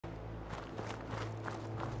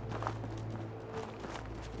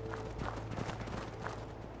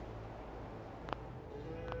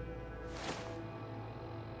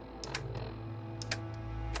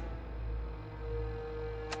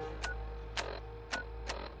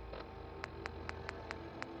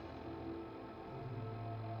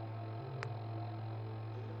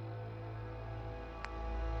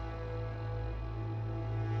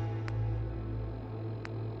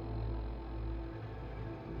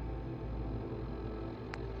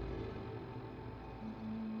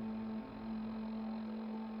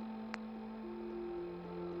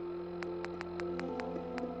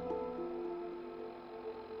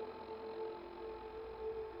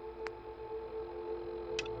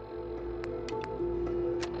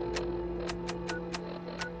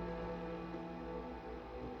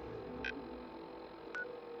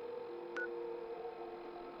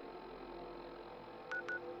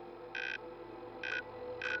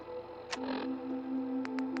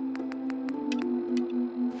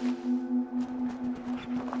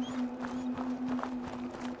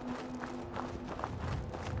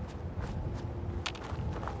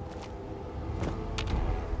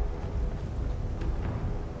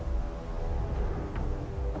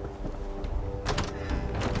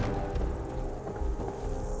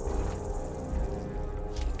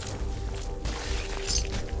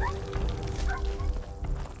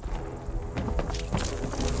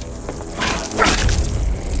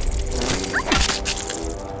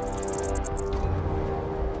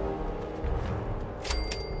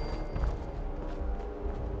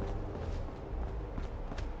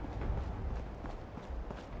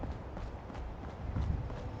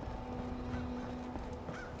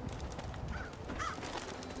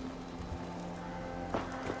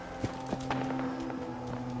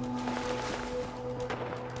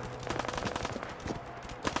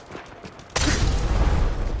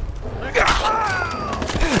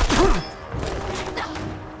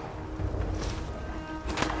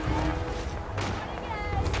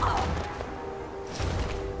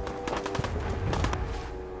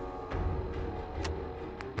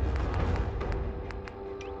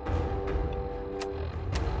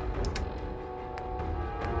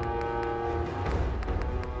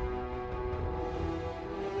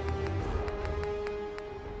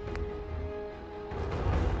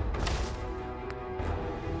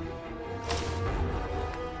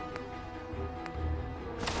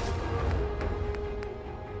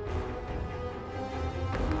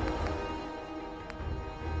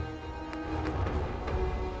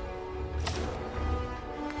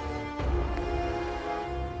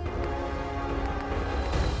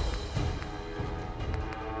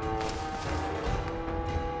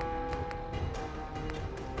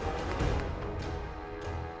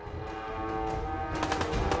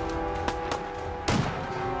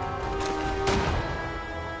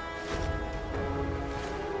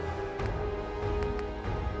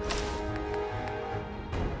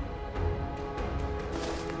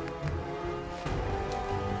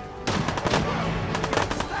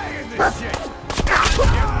Shit!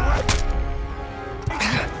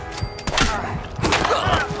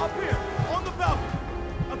 Up here, on the balcony.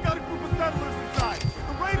 I've got a group of settlers inside.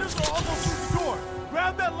 The raiders are almost through the door.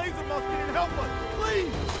 Grab that laser musket and help us,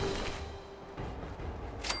 please!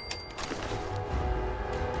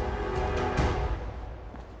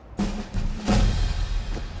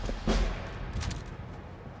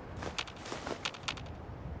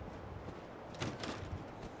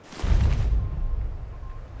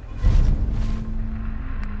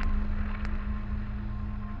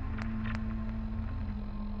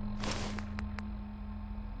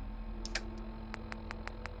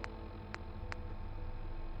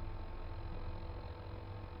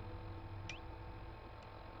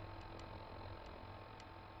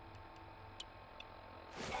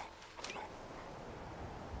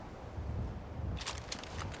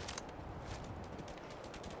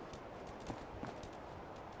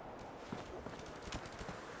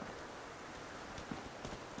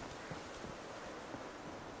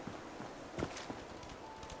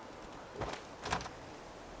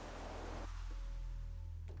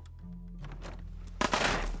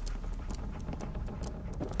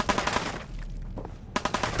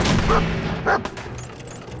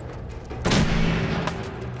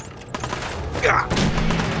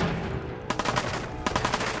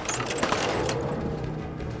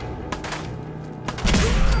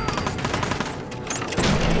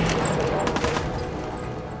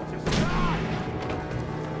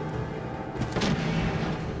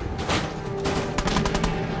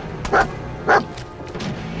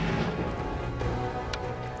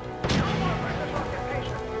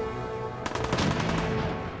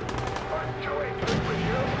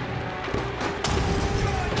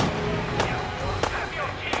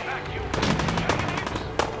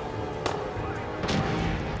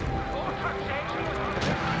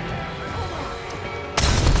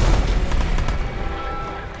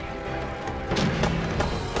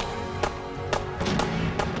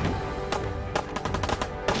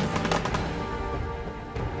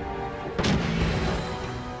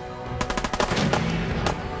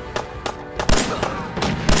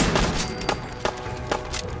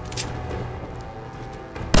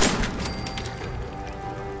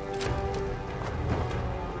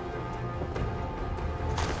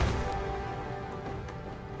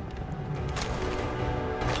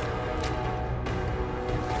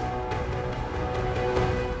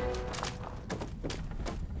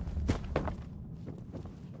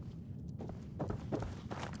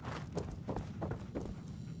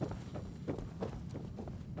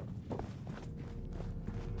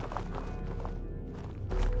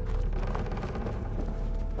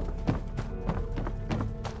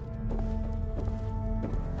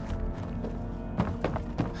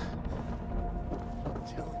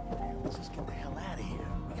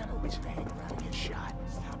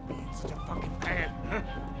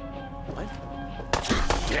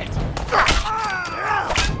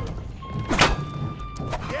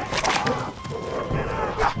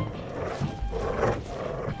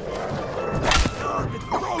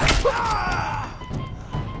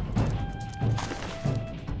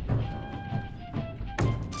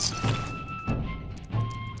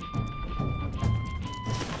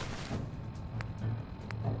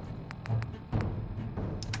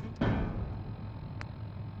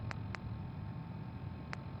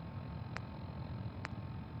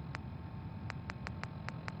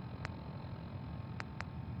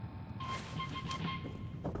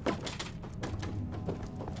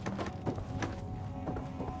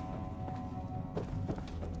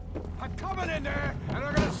 Coming in there, and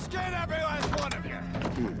they're gonna skin every last one of you!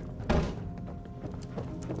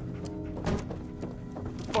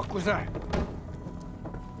 The fuck was that?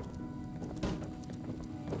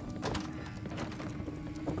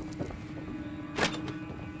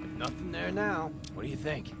 Nothing there now. What do you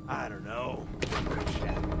think? I don't know.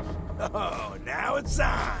 Oh, now it's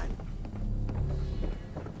on!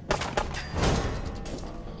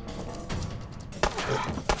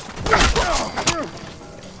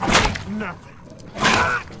 Nothing.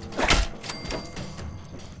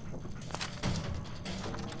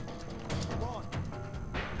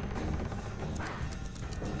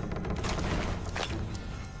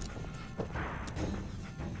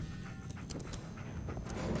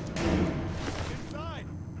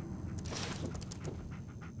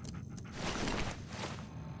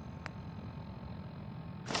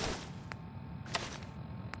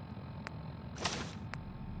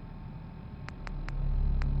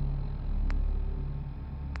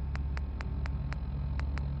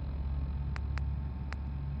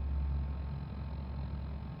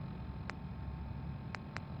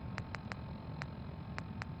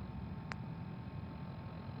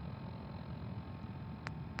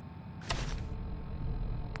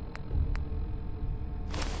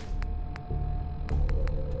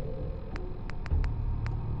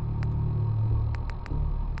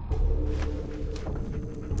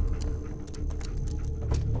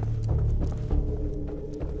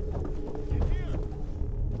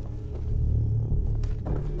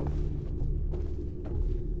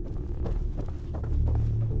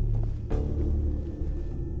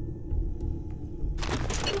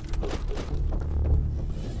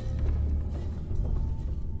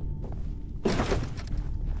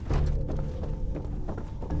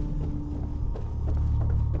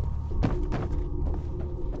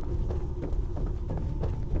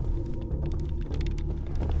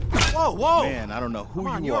 Whoa, whoa! Man, I don't know who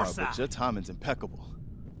you are, but your timing's impeccable.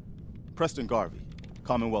 Preston Garvey,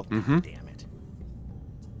 Commonwealth. Damn it.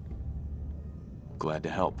 Glad to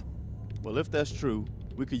help. Well, if that's true,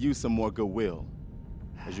 we could use some more goodwill.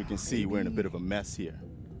 As you can see, we're in a bit of a mess here.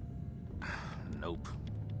 Nope.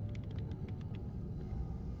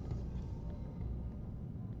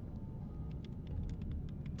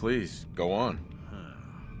 Please, go on.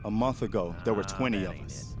 A month ago, there were 20 of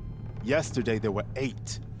us. Yesterday, there were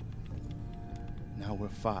 8. Now we're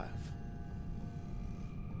 5.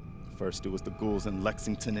 First, it was the ghouls in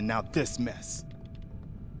Lexington, and now this mess.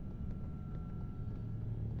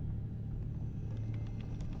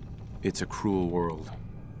 It's a cruel world.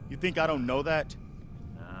 You think I don't know that?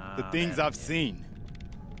 The things I've seen.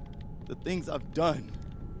 The things I've done.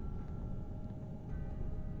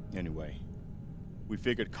 Anyway, we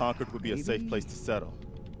figured Concord would be a safe place to settle.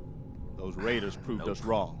 Those raiders proved us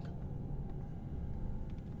wrong.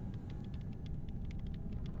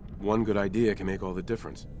 One good idea can make all the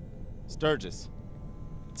difference. Sturgis,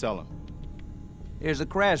 tell him. There's a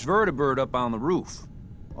crashed vertibird up on the roof.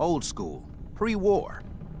 Old school, pre-war.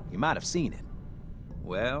 You might have seen it.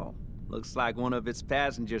 Well, looks like one of its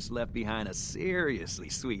passengers left behind a seriously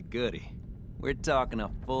sweet goodie. We're talking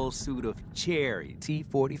a full suit of cherry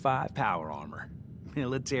T-45 power armor.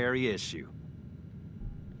 Military issue.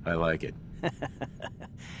 I like it.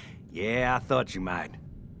 Yeah, I thought you might.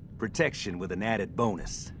 Protection with an added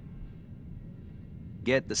bonus.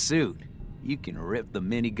 Get the suit. You can rip the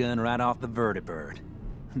minigun right off the vertibird.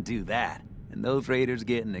 Do that, and those raiders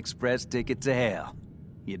get an express ticket to hell.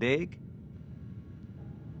 You dig?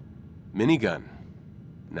 Minigun.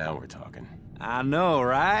 Now we're talking. I know,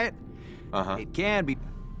 right? Uh-huh. It can be...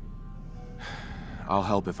 I'll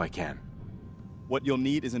help if I can. What you'll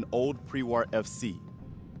need is an old pre-war FC,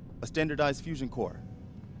 a standardized fusion core,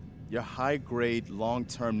 your high-grade,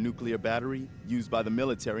 long-term nuclear battery used by the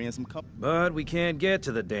military and some companies. But we can't get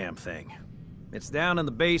to the damn thing. It's down in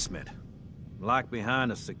the basement, locked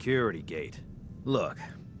behind a security gate. Look,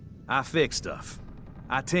 I fix stuff.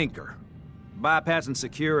 I tinker. Bypassing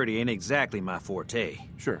security ain't exactly my forte.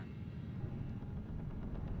 Sure.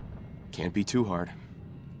 Can't be too hard.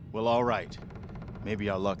 Well, all right. Maybe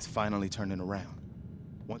our luck's finally turning around.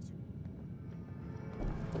 Once...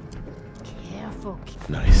 Careful,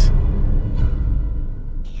 Nice.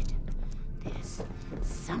 kid. There's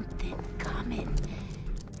something coming.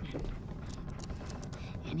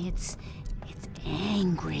 And it's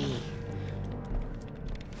angry.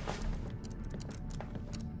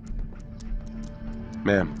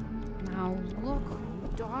 Ma'am, Now look who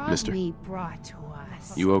Dog Mister. Me brought to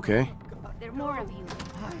us. you okay? There are more of you,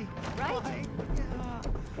 right?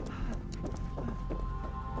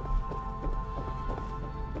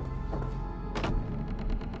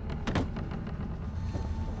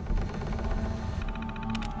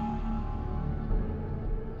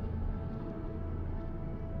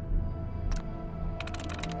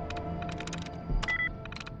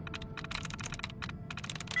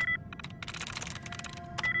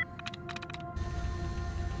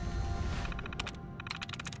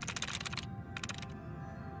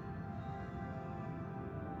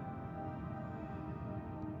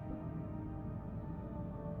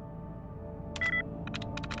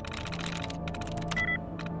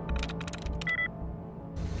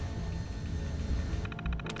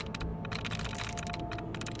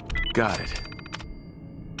 Got it.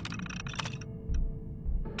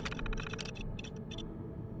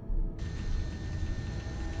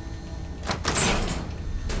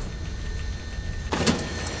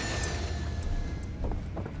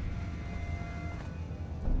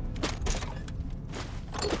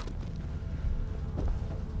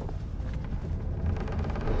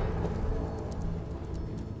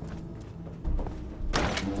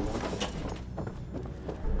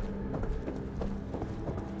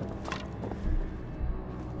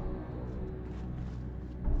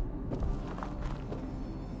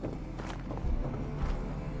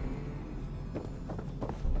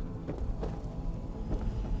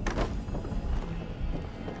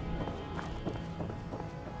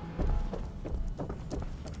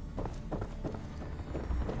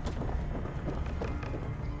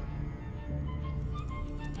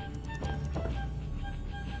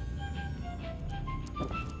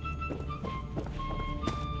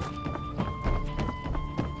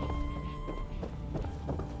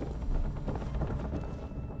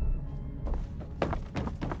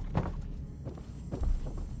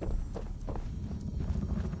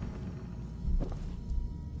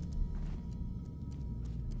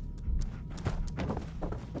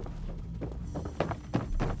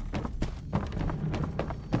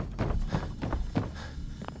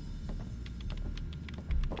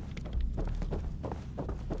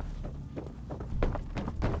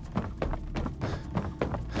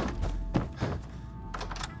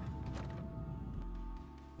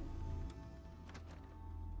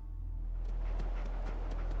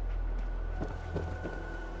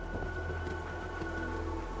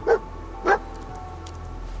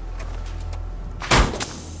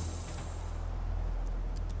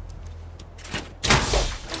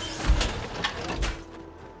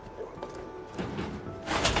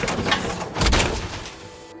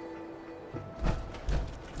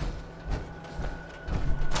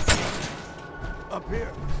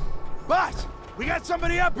 Get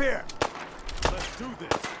somebody up here! Let's do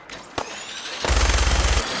this.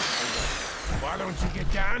 Why don't you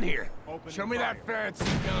get down here? Open Show and me fire. that fancy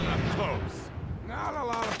gun up close. Not a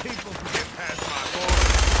lot of people can get past my border.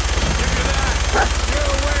 Give me that! Get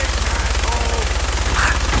away, asshole!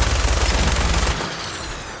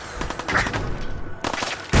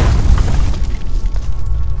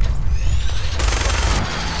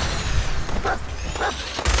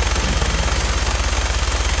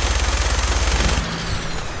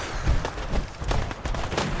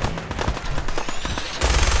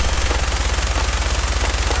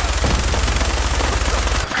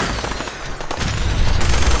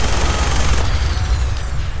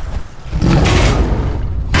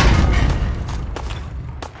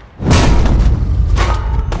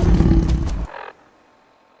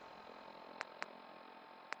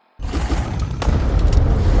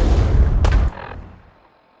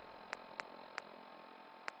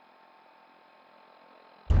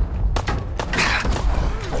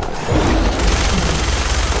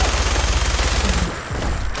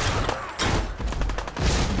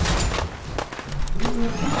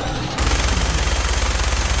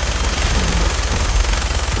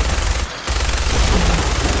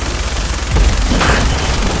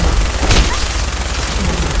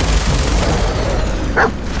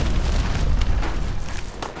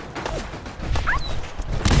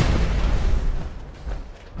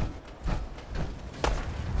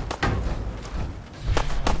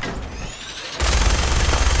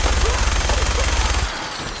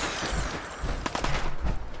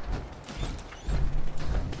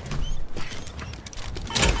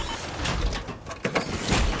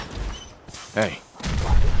 Hey.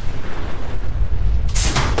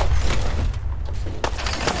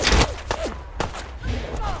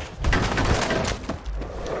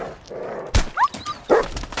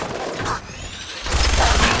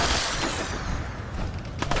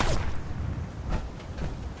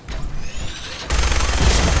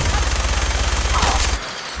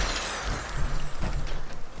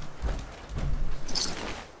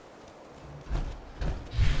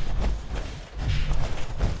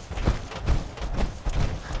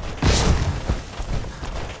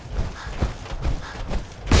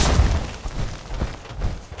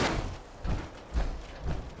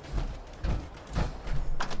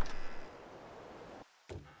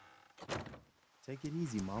 Take it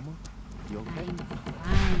easy, Mama. You okay? I'm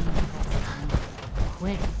fine, Preston.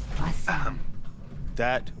 Quit fussing.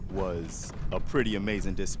 That was a pretty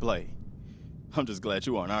amazing display. I'm just glad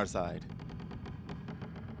you're on our side.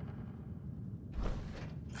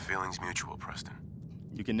 The feeling's mutual, Preston.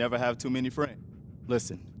 You can never have too many friends.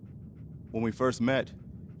 Listen, when we first met,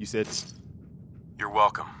 you said, You're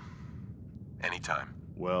welcome. Anytime.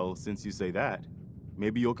 well, since you say that,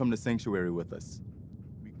 maybe you'll come to Sanctuary with us.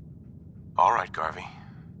 All right, Garvey.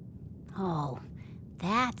 Oh,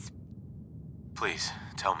 that's... Please,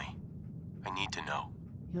 tell me. I need to know.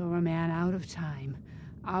 You're a man out of time,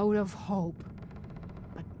 out of hope.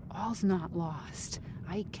 But all's not lost.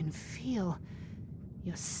 I can feel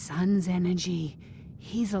your son's energy.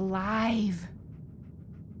 He's alive.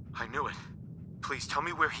 I knew it. Please tell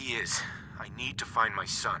me where he is. I need to find my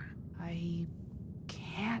son. I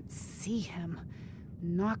can't see him.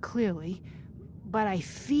 Not clearly. But I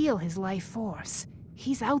feel his life force.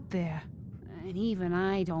 He's out there. And even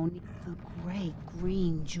I don't... The great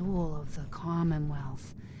green jewel of the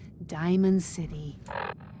Commonwealth. Diamond City.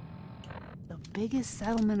 The biggest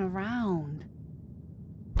settlement around.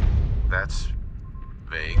 That's...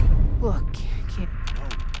 vague. Look, kid. No,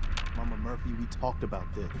 Mama Murphy, we talked about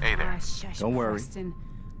this. Hey there. Shush, Don't worry. Preston.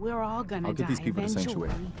 We're all gonna I'll die get these people to eventually.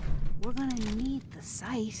 Sanctuary. We're gonna need the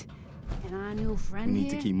site. And our new friend We need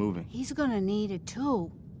to here, keep moving. he's gonna need it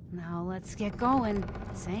too. Now let's get going.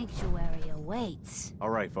 Sanctuary awaits. All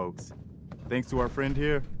right, folks. Thanks to our friend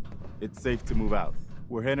here, it's safe to move out.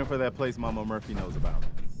 We're heading for that place Mama Murphy knows about.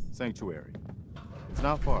 Sanctuary. It's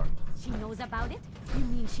not far. She knows about it? You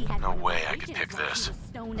mean she had No one of way her I could agents pick while this. She was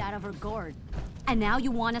stoned out of her gourd. And now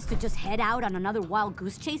you want us to just head out on another wild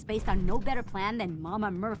goose chase based on no better plan than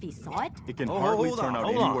Mama Murphy saw it? It can Oh, hardly hold turn on, out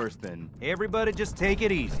hold any on. worse than... Everybody just take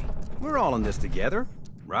it easy. We're all in this together,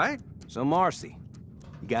 right? So Marcy,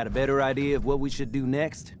 you got a better idea of what we should do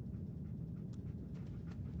next?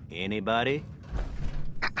 Anybody?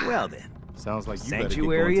 Well then, Sounds like you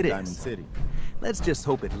Sanctuary better it get going to is. Diamond City. let's just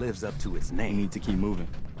hope it lives up to its We name. need to keep moving.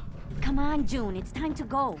 Come on, June, it's time to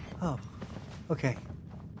go. Oh, okay.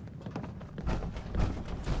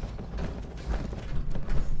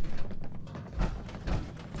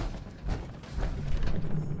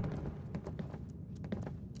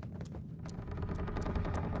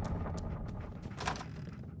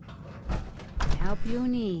 Help you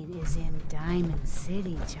need is in Diamond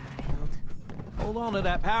City, child. Hold on to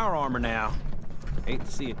that power armor now. Hate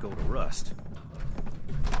to see it go to rust.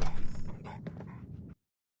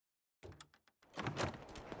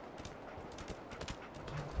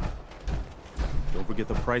 Don't forget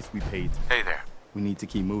the price we paid. Hey there. We need to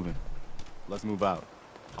keep moving. Let's move out.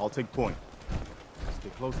 I'll take point. Stay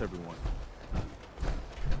close, everyone.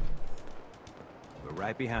 We're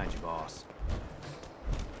right behind you, boss.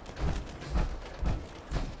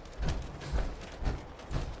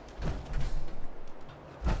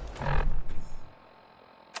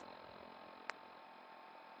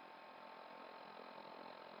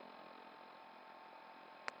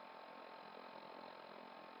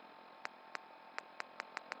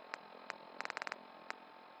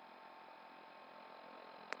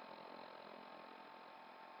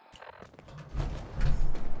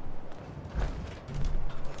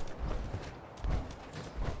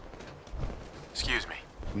 Excuse me.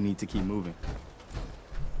 We need to keep moving.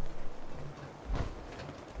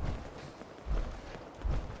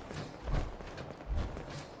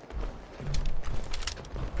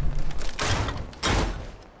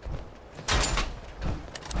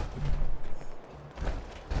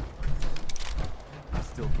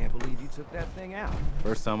 Still can't believe you took that thing out.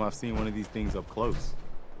 First time I've seen one of these things up close.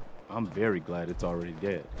 I'm very glad it's already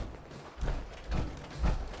dead.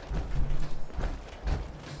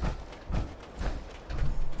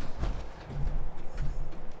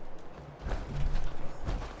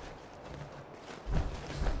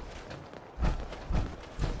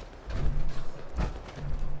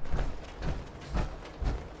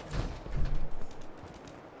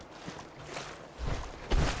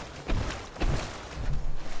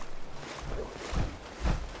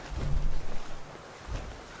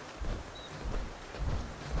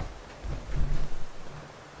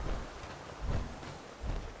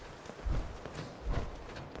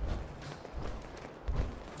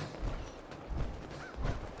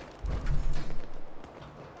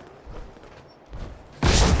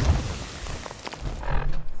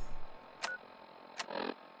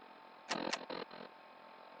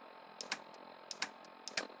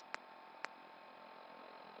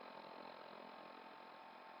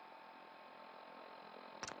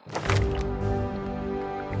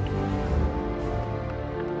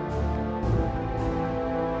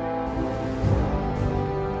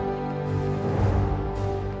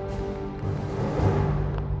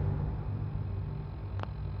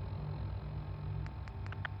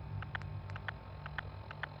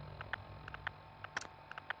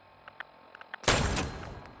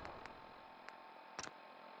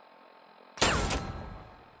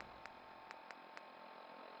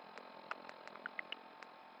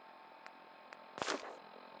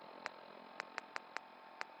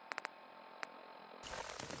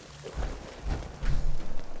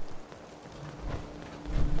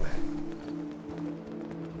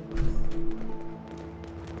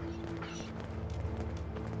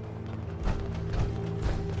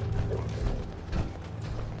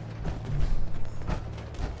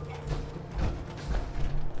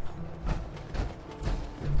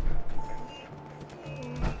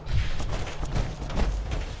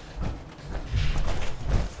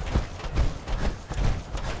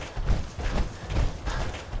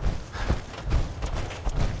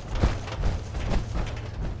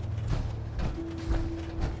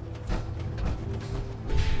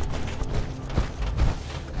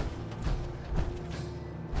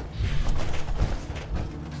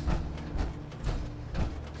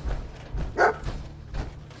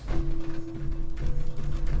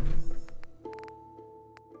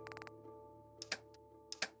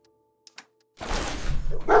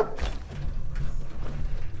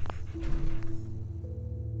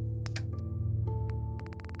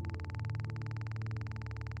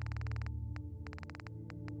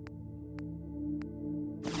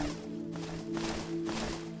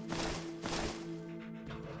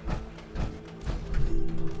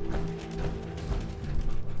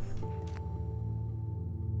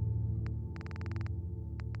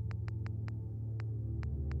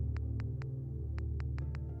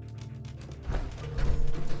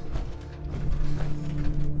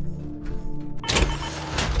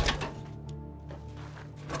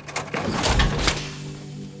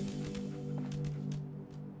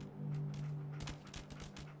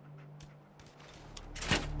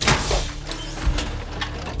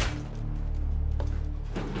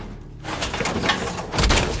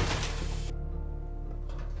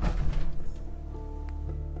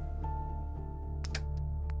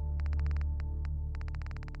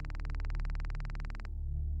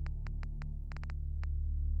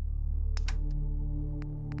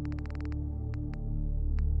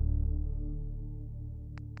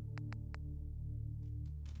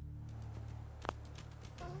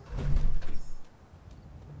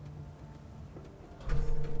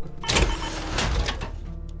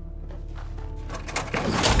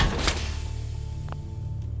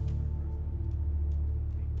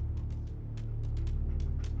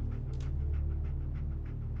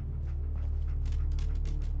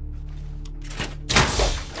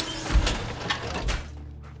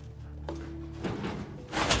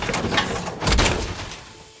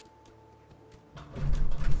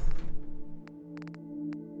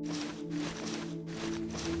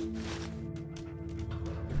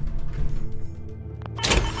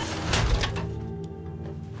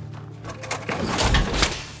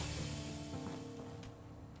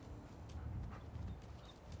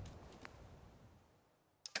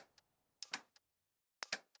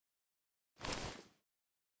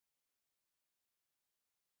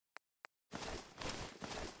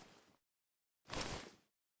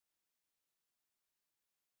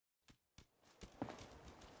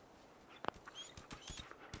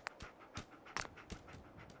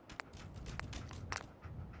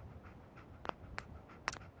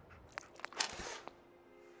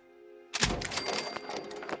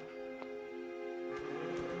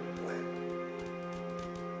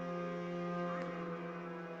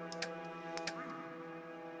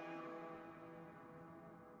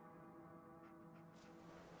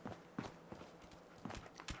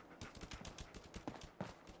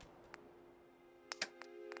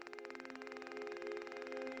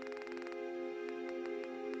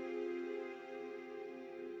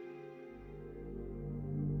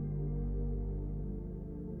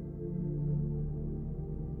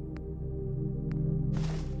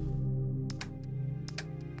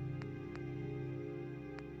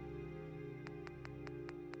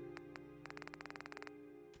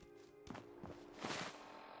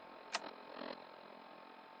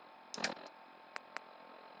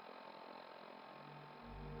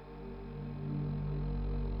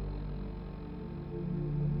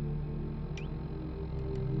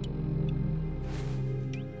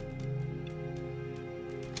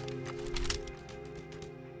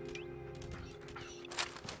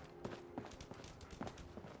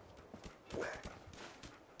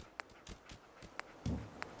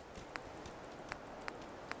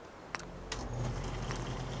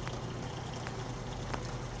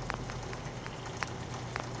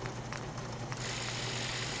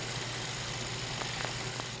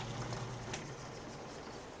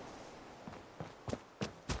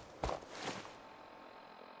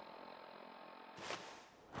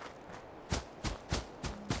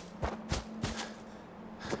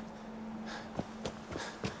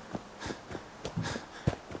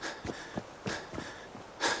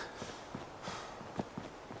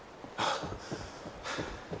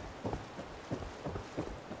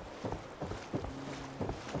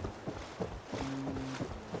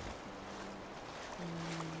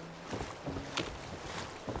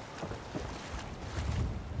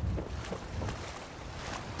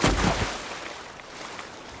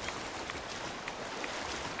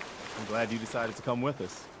 I'm glad you decided to come with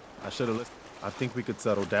us. I should have listened. I think we could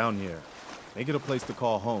settle down here. Make it a place to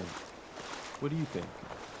call home. What do you think?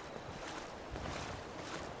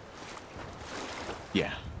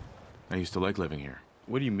 Yeah. I used to like living here.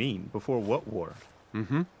 What do you mean? Before what war?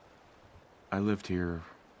 Mm-hmm. I lived here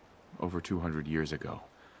over 200 years ago.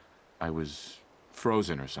 I was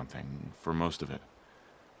frozen or something for most of it.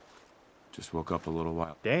 Just woke up a little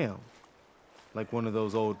while. Damn. Like one of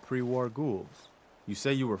those old pre-war ghouls. You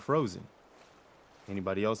say you were frozen.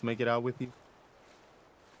 Anybody else make it out with you?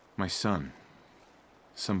 My son.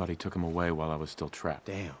 Somebody took him away while I was still trapped.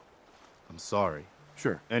 Damn. I'm sorry.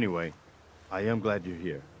 Sure. Anyway, I am glad you're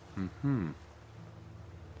here. Mm-hmm.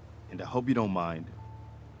 And I hope you don't mind,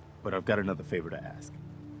 but I've got another favor to ask.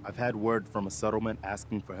 I've had word from a settlement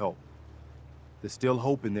asking for help. There's still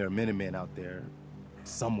hope in there are Minutemen out there,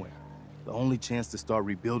 somewhere. The only chance to start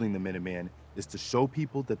rebuilding the Minutemen is to show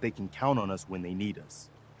people that they can count on us when they need us.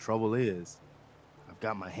 Trouble is, I've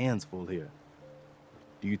got my hands full here.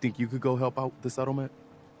 Do you think you could go help out the settlement?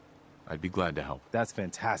 I'd be glad to help. That's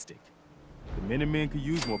fantastic. The Minutemen could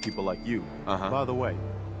use more people like you. Uh-huh. By the way,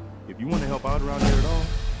 if you want to help out around here at all,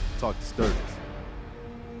 talk to Sturgis.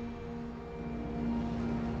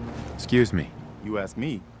 Excuse me. You ask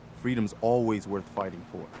me, freedom's always worth fighting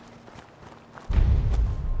for.